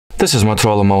This is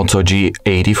Motorola Moto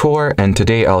G84, and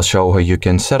today I'll show how you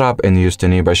can set up and use the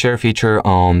nearby share feature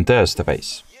on this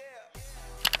device.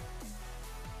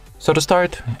 So to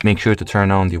start, make sure to turn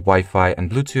on the Wi-Fi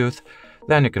and Bluetooth.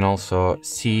 Then you can also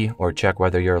see or check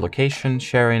whether your location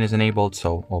sharing is enabled,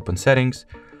 so open settings.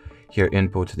 Here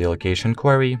input the location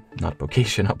query, not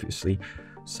location obviously,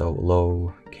 so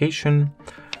location.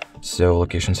 So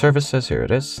location services, here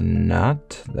it is,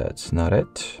 that's not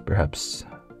it, perhaps,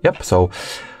 yep. So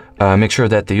make sure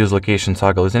that the use location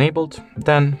toggle is enabled,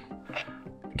 then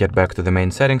get back to the main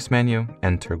settings menu,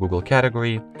 enter Google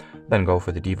category, then go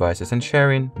for the devices and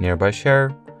sharing, nearby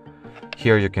share.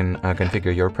 Here you can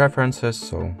configure your preferences,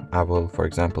 so I will, for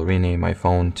example, rename my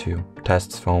phone to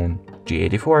Test's Phone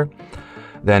G84.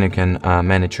 Then you can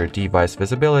manage your device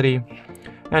visibility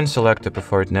and select the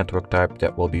preferred network type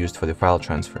that will be used for the file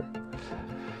transfer.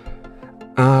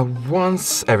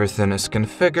 Once everything is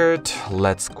configured,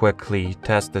 let's quickly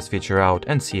test this feature out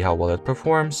and see how well it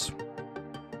performs.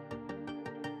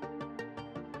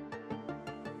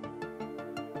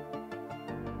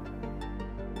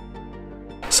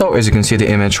 So as you can see, the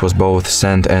image was both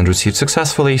sent and received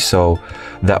successfully, so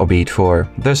that will be it for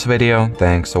this video.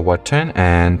 Thanks for watching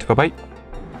and bye-bye.